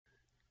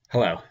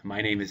Hello,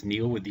 my name is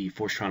Neil with the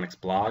Forcetronics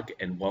blog,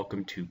 and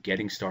welcome to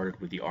Getting Started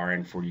with the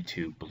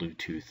RN42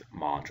 Bluetooth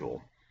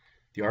module.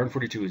 The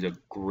RN42 is a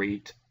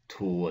great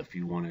tool if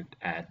you want to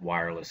add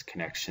wireless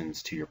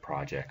connections to your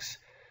projects.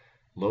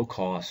 Low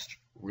cost,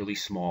 really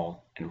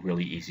small, and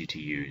really easy to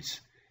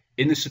use.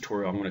 In this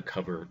tutorial, I'm going to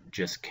cover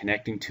just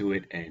connecting to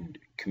it and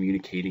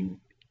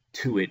communicating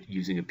to it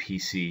using a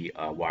PC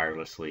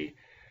wirelessly.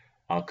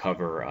 I'll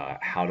cover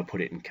how to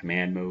put it in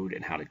command mode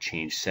and how to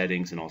change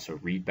settings and also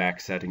read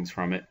back settings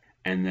from it.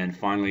 And then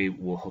finally,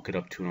 we'll hook it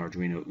up to an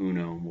Arduino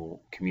Uno and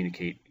we'll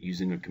communicate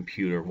using a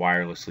computer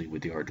wirelessly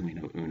with the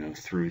Arduino Uno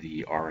through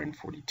the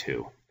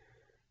RN42.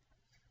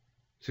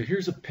 So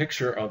here's a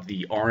picture of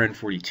the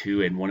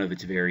RN42 and one of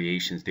its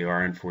variations, the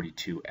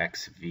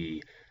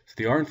RN42XV. So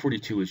the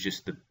RN42 is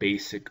just the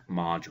basic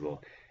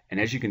module. And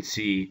as you can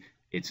see,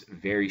 it's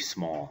very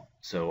small.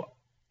 So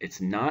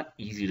it's not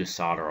easy to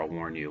solder, I'll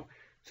warn you.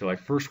 So I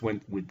first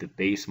went with the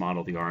base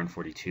model, the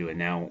RN42, and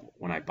now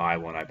when I buy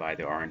one, I buy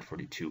the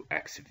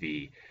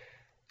RN42XV.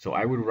 So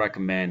I would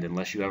recommend,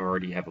 unless you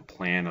already have a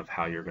plan of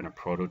how you're going to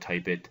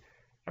prototype it,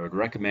 I would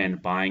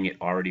recommend buying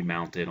it already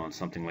mounted on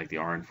something like the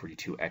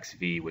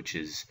RN42XV, which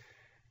is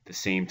the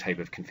same type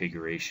of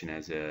configuration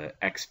as a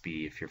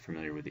XB, if you're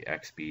familiar with the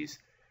XBs.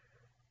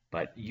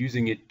 But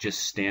using it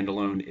just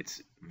standalone,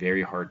 it's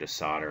very hard to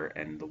solder,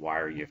 and the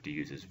wire you have to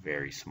use is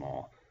very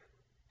small.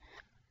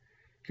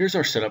 Here's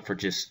our setup for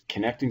just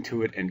connecting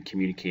to it and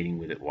communicating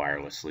with it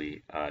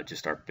wirelessly,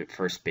 just our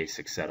first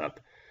basic setup.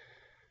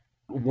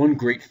 One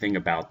great thing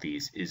about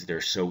these is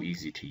they're so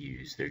easy to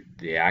use.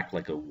 They act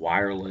like a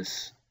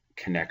wireless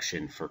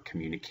connection for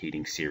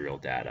communicating serial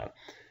data.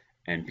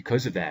 And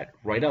because of that,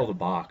 right out of the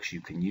box, you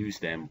can use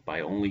them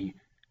by only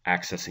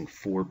accessing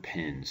 4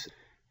 pins.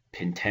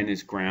 Pin 10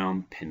 is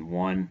ground, pin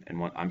 1, and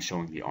what I'm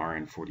showing the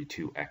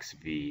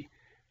RN42XV.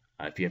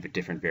 If you have a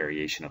different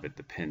variation of it,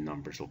 the pin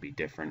numbers will be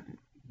different,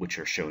 which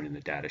are shown in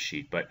the data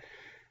sheet. But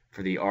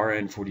for the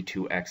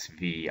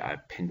RN42XV,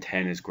 pin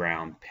 10 is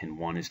ground, pin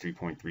 1 is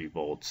 3.3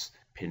 volts,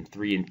 pin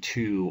 3 and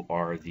 2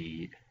 are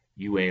the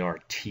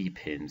UART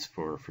pins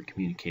for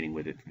communicating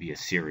with it via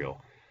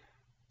serial.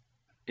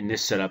 In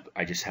this setup,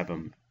 I just have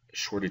them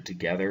shorted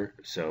together,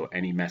 so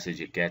any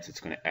message it gets,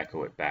 it's going to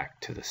echo it back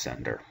to the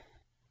sender.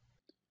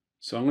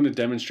 So I'm going to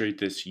demonstrate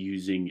this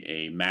using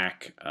a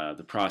Mac.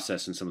 The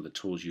process and some of the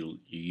tools you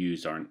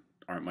use aren't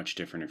much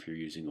different if you're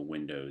using a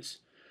Windows.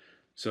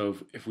 So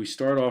if we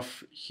start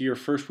off here,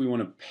 first we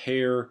want to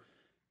pair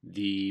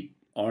the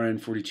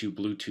RN42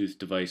 Bluetooth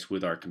device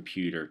with our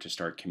computer to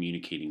start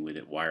communicating with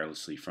it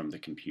wirelessly from the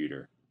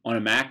computer. On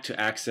a Mac, to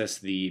access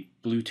the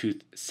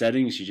Bluetooth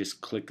settings, you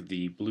just click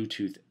the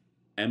Bluetooth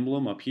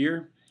emblem up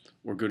here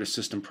or go to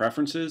System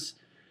Preferences.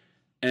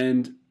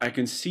 And I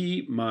can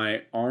see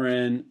my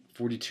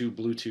RN42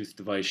 Bluetooth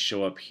device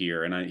show up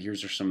here. And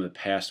here's some of the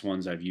past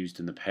ones I've used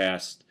in the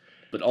past.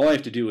 But all I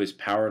have to do is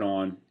power it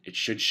on. It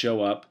should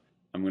show up.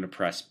 I'm going to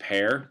press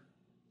pair,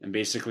 and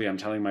basically I'm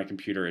telling my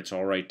computer it's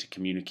all right to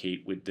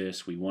communicate with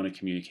this. We want to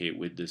communicate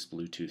with this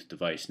Bluetooth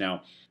device.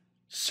 Now,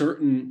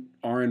 certain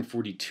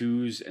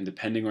RN42s, and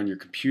depending on your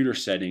computer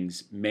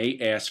settings, may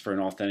ask for an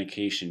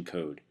authentication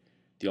code.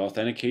 The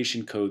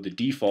authentication code, the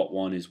default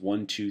one, is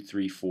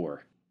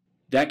 1234.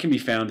 That can be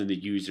found in the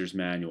user's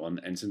manual,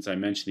 and since I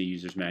mentioned the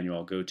user's manual,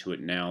 I'll go to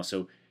it now.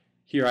 So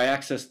here I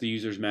access the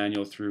user's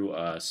manual through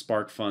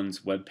SparkFun's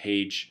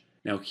webpage.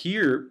 Now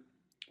here,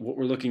 what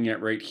we're looking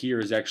at right here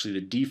is actually the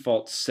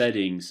default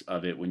settings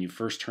of it when you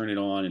first turn it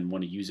on and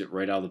want to use it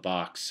right out of the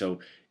box. So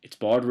its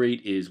baud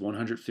rate is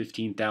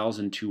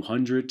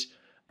 115,200,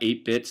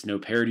 8 bits, no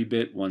parity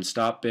bit, 1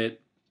 stop bit.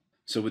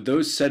 So with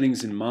those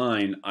settings in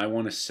mind, I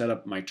want to set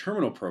up my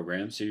terminal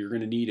program. So you're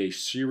going to need a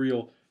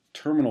serial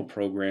terminal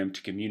program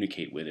to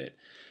communicate with it.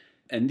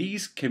 And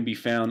these can be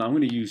found, I'm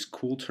going to use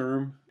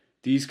CoolTerm.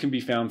 These can be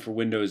found for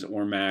Windows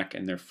or Mac,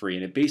 and they're free.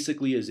 And it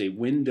basically is a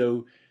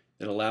window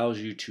that allows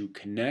you to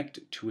connect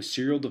to a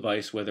serial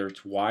device, whether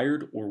it's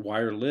wired or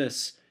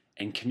wireless,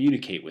 and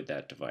communicate with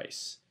that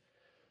device.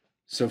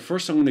 So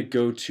first I'm going to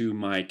go to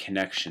my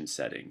connection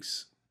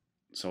settings.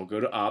 So I'll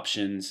go to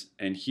options,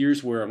 and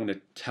here's where I'm going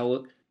to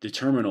tell the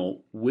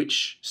terminal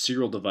which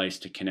serial device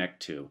to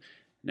connect to.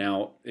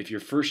 Now, if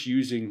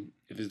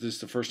this is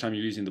the first time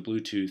you're using the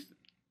Bluetooth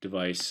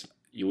device,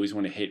 you always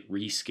want to hit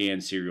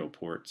rescan serial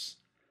ports.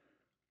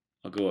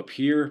 I'll go up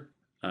here.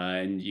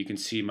 And you can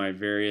see my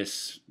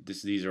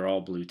these are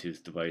all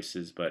Bluetooth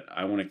devices, but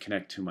I want to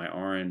connect to my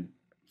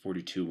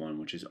RN42 one,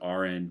 which is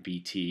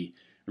RNBT.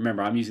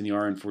 Remember, I'm using the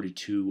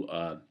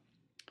RN42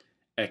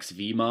 XV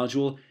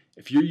module.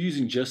 If you're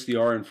using just the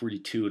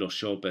RN42, it'll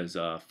show up as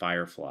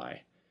Firefly.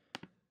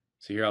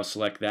 So here I'll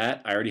select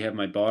that. I already have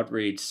my baud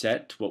rate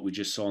set to what we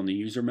just saw in the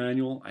user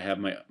manual. I have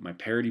my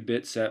parity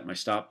bit set, my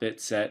stop bit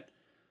set.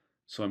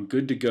 So I'm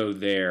good to go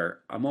there.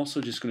 I'm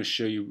also just going to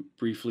show you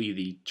briefly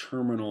the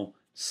terminal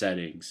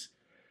settings.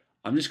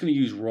 I'm just going to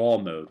use raw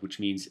mode, which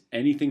means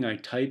anything I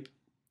type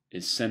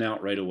is sent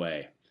out right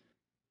away.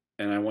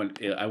 And I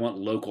want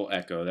local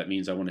echo. That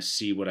means I want to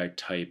see what I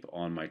type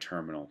on my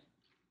terminal.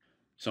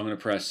 So I'm going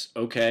to press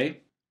OK.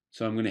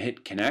 So I'm going to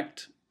hit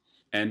connect,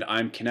 and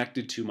I'm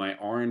connected to my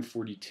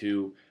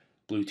RN42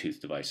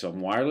 Bluetooth device. So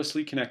I'm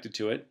wirelessly connected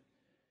to it.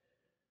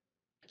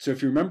 So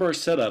if you remember our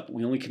setup,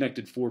 we only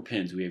connected 4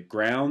 pins. We have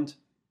ground,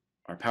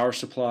 our power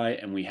supply,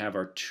 and we have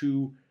our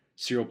 2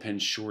 serial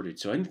pins shorted.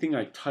 So anything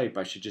I type,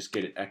 I should just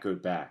get it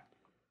echoed back.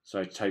 So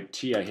I type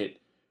T, I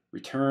hit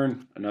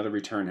return, another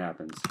return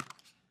happens.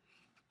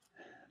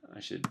 I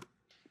should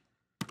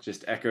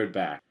just echoed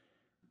back.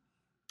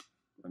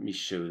 Let me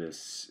show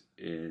this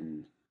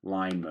in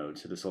line mode.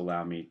 So this will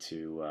allow me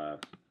to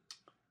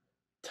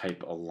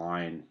type a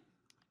line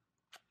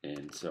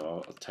in.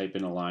 So I'll type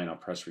in a line, I'll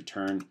press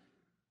return,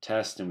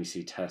 test, and we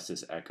see test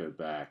is echoed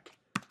back.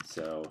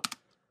 So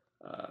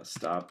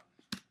stop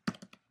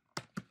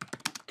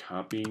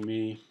copying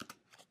me,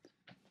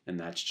 and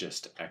that's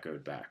just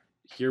echoed back.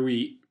 Here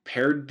we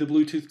paired the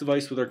Bluetooth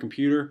device with our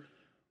computer.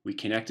 We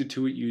connected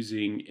to it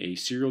using a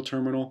serial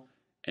terminal,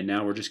 and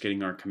now we're just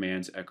getting our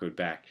commands echoed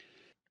back.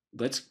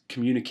 Let's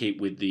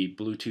communicate with the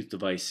Bluetooth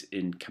device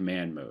in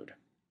command mode.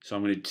 So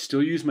I'm going to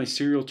still use my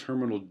serial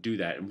terminal to do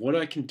that. And what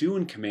I can do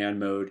in command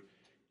mode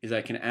is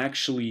I can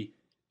actually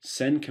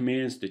send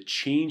commands to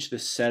change the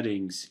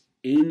settings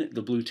in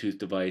the Bluetooth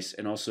device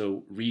and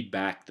also read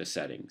back the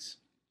settings.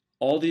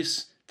 All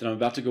this that I'm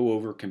about to go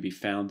over can be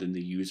found in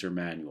the user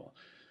manual.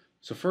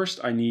 So first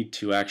I need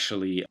to I'm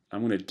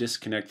going to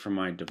disconnect from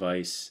my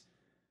device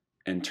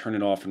and turn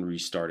it off and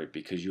restart it,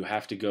 because you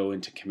have to go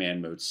into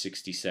command mode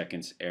 60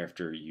 seconds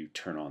after you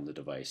turn on the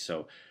device.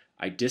 So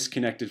I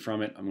disconnected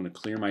from it. I'm going to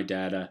clear my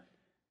data,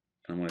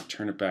 and I'm going to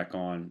turn it back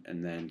on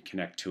and then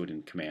connect to it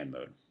in command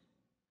mode.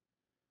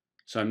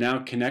 So I'm now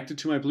connected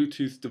to my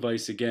Bluetooth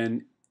device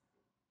again,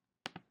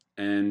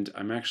 and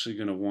I'm actually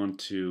going to want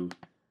to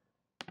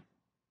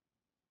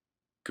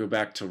go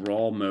back to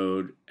raw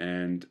mode,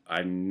 and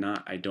I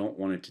don't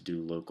want it to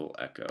do local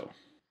echo.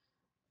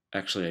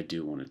 Actually, I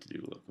do want it to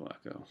do local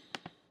echo.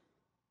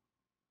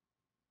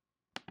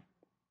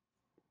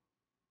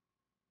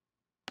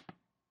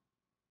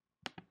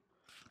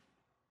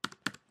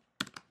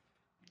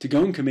 To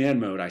go in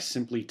command mode, I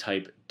simply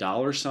type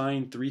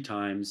 $sign 3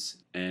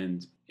 times,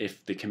 and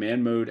if the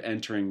command mode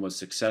entering was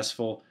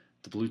successful,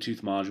 the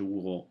Bluetooth module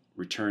will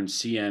return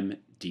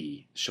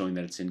CMD, showing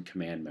that it's in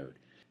command mode.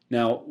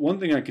 Now, one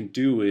thing I can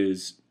do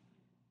is,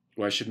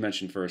 well, I should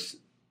mention first,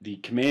 the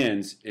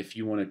commands, if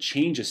you want to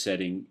change a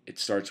setting, it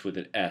starts with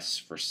an S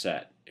for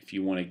set. If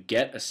you want to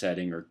get a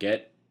setting or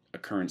get a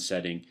current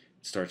setting,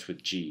 it starts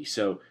with G.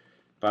 So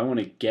if I want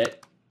to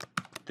get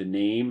the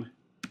name,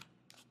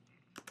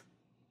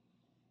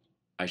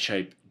 I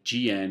type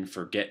GN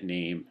for get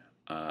name.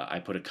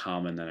 I put a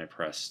comma and then I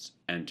pressed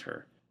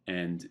enter,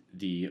 and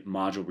the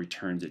module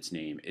returns its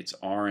name. It's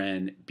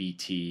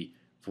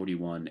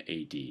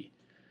RN41AD.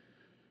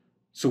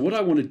 So what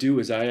I want to do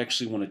is I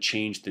actually want to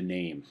change the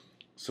name.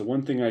 So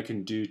one thing I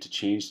can do to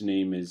change the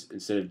name is,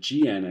 instead of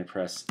GN, I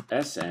press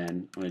SN.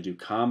 I'm going to do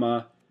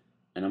comma,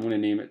 and I'm going to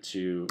name it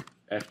to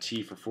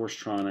FT for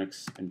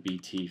Forcetronics and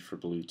BT for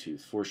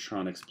Bluetooth,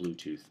 Forcetronics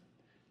Bluetooth.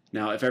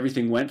 Now, if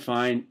everything went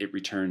fine, it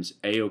returns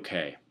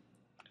A-OK.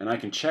 And I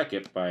can check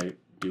it by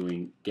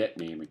doing get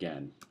name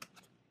again.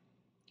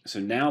 So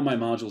now my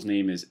module's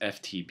name is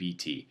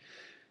FTBT.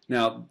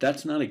 Now,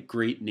 that's not a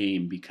great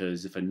name,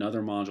 because if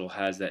another module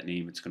has that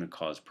name, it's going to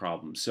cause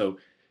problems. So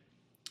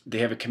they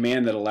have a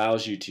command that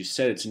allows you to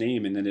set its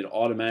name, and then it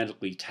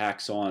automatically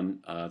tacks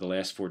on the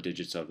last 4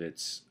 digits of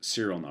its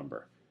serial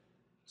number.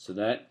 So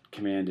that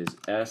command is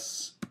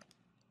S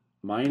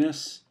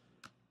minus,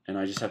 and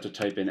I just have to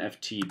type in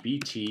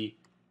FTBT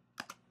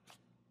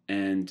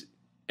and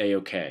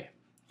A-OK.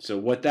 So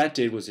what that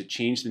did was it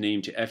changed the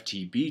name to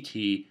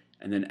FTBT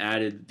and then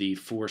added the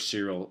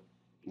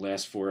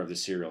last 4 of the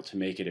serial to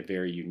make it a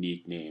very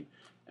unique name.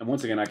 And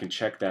once again, I can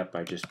check that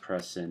by just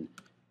pressing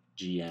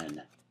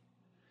GN.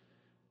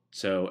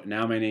 So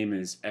now my name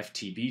is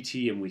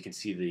FTBT, and we can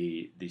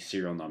see the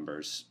serial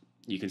numbers.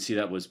 You can see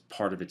that was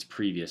part of its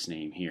previous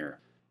name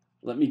here.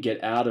 Let me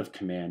get out of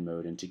command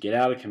mode, and to get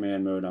out of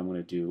command mode, I'm going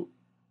to do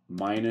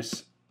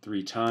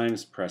 -3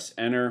 times, press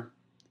enter.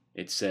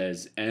 It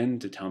says N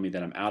to tell me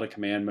that I'm out of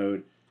command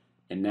mode,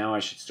 and now I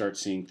should start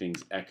seeing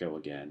things echo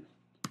again.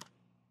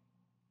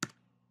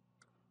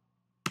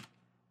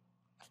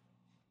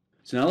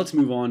 So now let's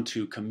move on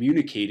to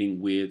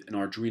communicating with an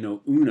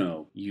Arduino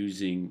Uno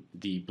using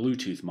the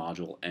Bluetooth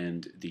module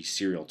and the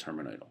serial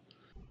terminal.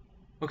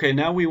 Okay,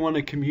 now we want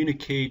to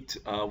communicate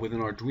with an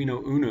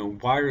Arduino Uno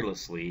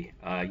wirelessly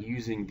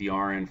using the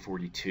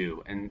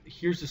RN42. And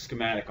here's the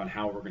schematic on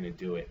how we're going to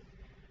do it.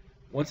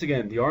 Once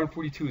again, the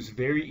RN42 is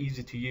very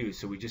easy to use,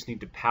 so we just need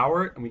to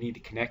power it, and we need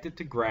to connect it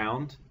to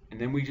ground, and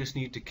then we just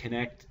need to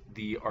connect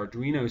the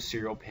Arduino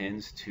serial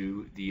pins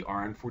to the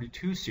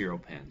RN42 serial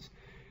pins.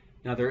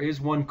 Now there is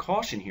one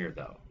caution here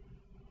though.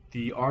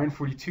 The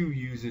RN42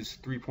 uses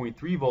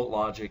 3.3 volt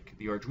logic,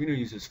 the Arduino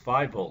uses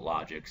 5 volt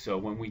logic, so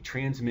when we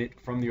transmit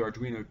from the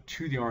Arduino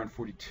to the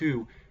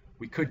RN42,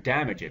 we could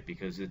damage it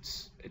because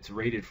it's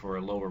rated for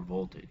a lower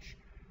voltage.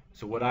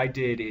 So what I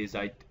did is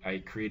I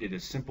created a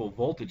simple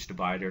voltage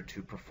divider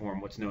to perform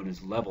what's known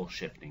as level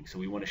shifting. So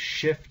we want to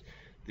shift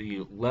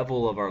the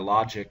level of our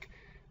logic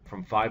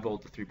from 5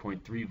 volt to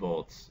 3.3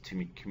 volts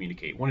to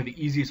communicate. One of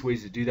the easiest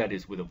ways to do that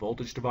is with a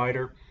voltage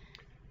divider.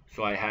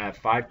 So I have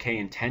 5K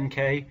and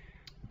 10K.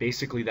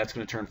 Basically, that's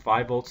going to turn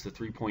 5 volts to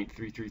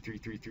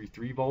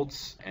 3.333333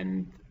 volts,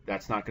 and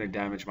that's not going to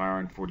damage my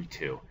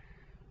RN42.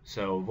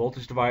 So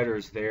voltage divider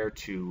is there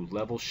to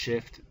level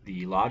shift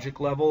the logic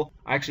level.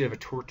 I actually have a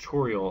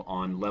tutorial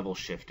on level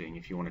shifting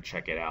if you want to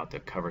check it out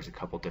that covers a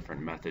couple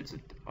different methods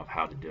of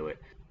how to do it.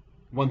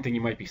 One thing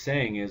you might be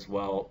saying is,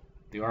 well,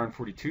 the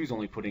RN42 is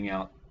only putting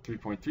out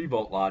 3.3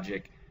 volt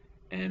logic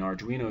and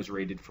Arduino is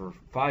rated for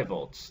 5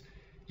 volts.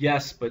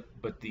 Yes, but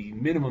the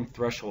minimum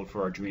threshold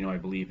for Arduino, I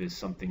believe, is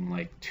something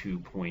like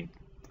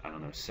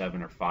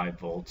 2.7 or 5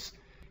 volts.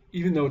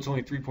 Even though it's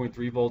only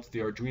 3.3 volts, the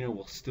Arduino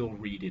will still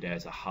read it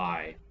as a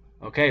high.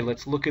 Okay,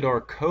 let's look at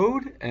our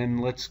code and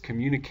let's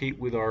communicate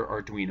with our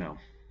Arduino.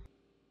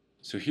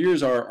 So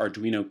here's our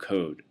Arduino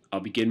code.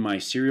 I'll begin my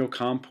serial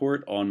COM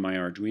port on my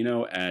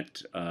Arduino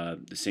at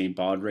the same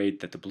baud rate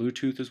that the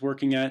Bluetooth is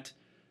working at.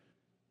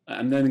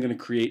 I'm then going to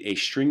create a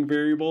string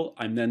variable.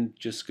 I'm then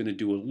just going to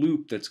do a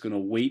loop that's going to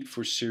wait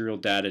for serial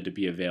data to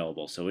be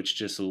available. So it's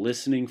just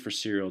listening for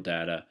serial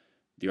data.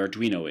 The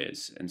Arduino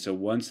is. And so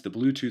once the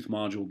Bluetooth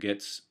module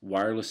gets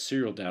wireless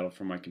serial data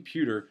from my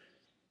computer,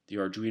 the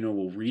Arduino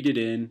will read it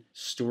in,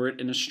 store it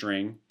in a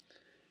string,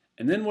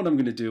 and then what I'm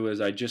going to do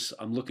is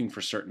I'm looking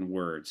for certain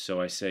words.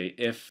 So I say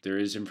if there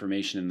is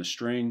information in the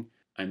string,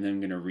 I'm then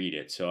going to read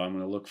it. So I'm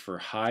going to look for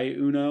hi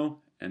Uno,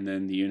 and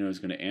then the Uno is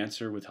going to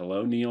answer with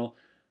hello Neil.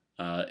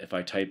 If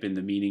I type in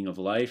the meaning of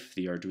life,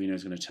 the Arduino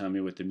is going to tell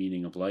me what the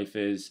meaning of life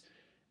is.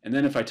 And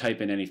then if I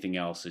type in anything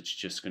else, it's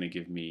just going to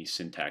give me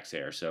syntax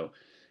error. So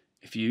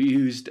if you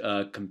used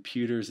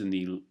computers in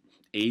the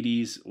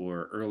 80s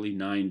or early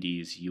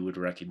 90s, you would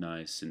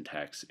recognize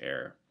syntax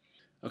error.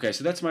 Okay,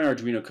 so that's my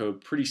Arduino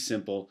code, pretty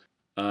simple,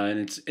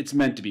 and it's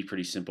meant to be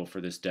pretty simple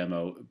for this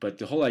demo, but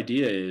the whole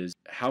idea is,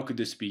 how could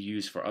this be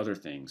used for other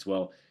things?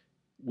 Well,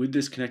 with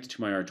this connected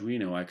to my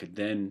Arduino, I could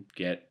then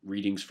get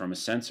readings from a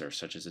sensor,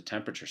 such as a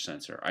temperature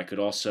sensor. I could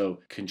also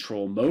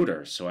control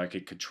motors, so I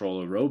could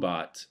control a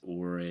robot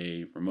or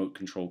a remote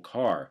control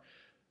car.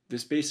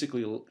 This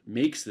basically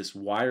makes this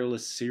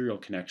wireless serial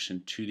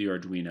connection to the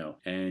Arduino,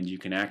 and you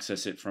can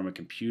access it from a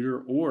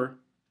computer or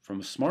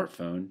from a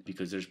smartphone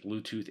because there's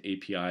Bluetooth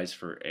APIs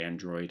for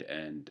Android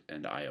and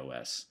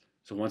iOS.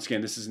 So once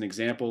again, this is an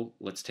example.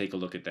 Let's take a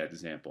look at that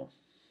example.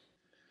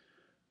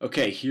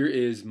 Okay, here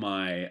is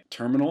my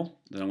terminal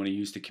that I'm going to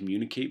use to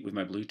communicate with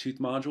my Bluetooth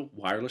module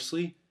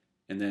wirelessly.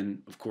 And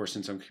then, of course,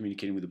 since I'm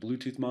communicating with the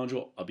Bluetooth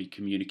module, I'll be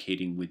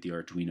communicating with the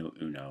Arduino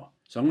Uno.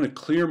 So I'm going to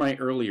clear my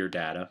earlier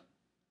data.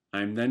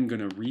 I'm then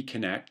going to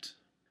reconnect.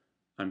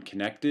 I'm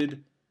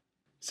connected.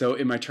 So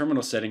in my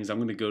terminal settings, I'm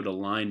going to go to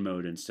line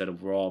mode instead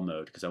of raw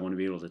mode because I want to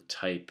be able to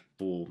type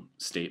full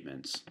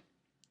statements.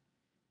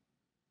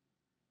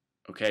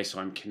 Okay, so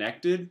I'm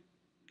connected.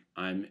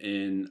 I'm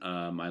in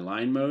my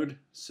line mode.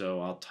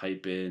 So I'll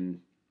type in,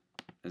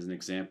 as an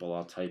example,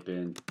 I'll type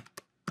in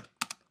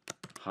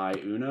hi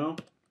Uno.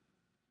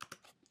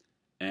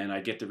 And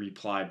I get the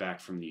reply back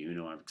from the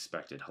Uno I've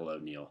expected. Hello,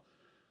 Neil.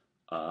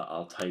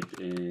 I'll type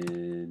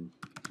in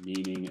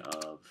meaning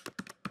of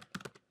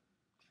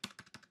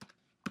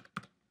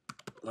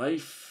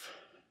life.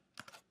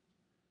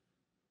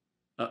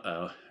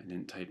 Uh-oh, I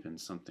didn't type in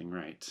something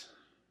right.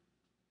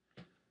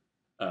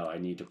 Oh, I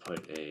need to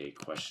put a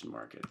question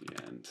mark at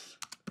the end.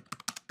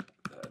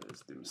 That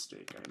is the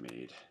mistake I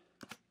made.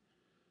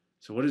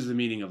 So what is the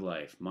meaning of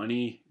life?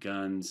 Money,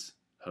 guns,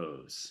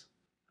 hose.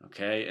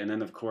 Okay, and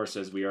then of course,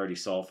 as we already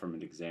saw from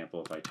an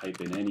example, if I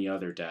type in any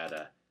other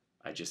data,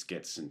 I just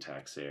get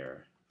syntax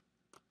error.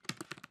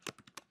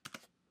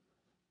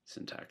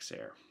 Syntax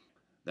error.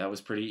 That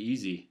was pretty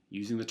easy.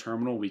 Using the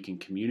terminal, we can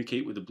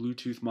communicate with the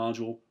Bluetooth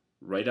module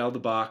right out of the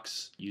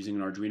box using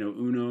an Arduino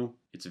Uno.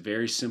 It's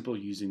very simple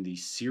using the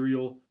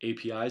serial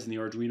APIs in the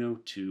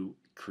Arduino to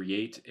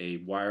create a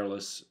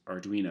wireless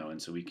Arduino,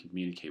 and so we can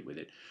communicate with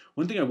it.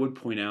 One thing I would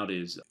point out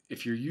is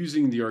if you're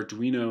using the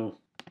Arduino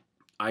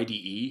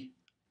IDE,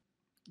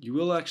 you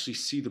will actually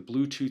see the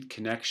Bluetooth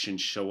connection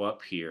show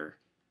up here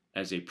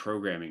as a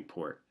programming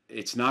port.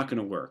 It's not going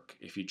to work.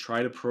 If you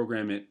try to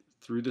program it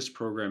through this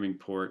programming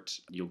port,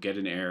 you'll get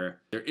an error.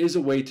 There is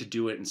a way to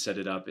do it and set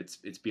it up. It's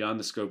beyond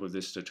the scope of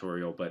this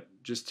tutorial, but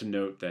just to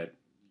note that,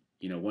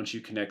 you know, once you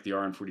connect the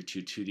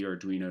RN42 to the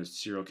Arduino's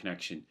serial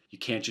connection, you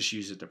can't just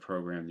use it to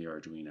program the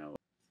Arduino.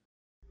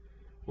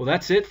 Well,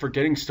 that's it for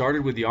getting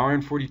started with the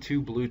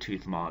RN42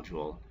 Bluetooth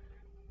module.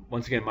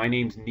 Once again, my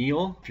name's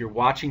Neil. If you're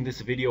watching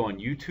this video on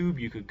YouTube,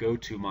 you could go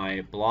to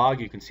my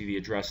blog. You can see the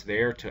address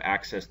there to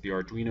access the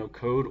Arduino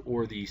code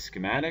or the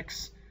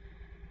schematics.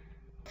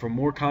 For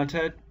more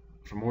content,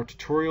 for more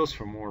tutorials,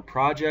 for more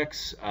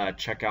projects,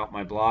 check out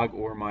my blog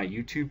or my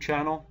YouTube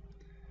channel.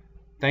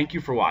 Thank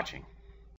you for watching.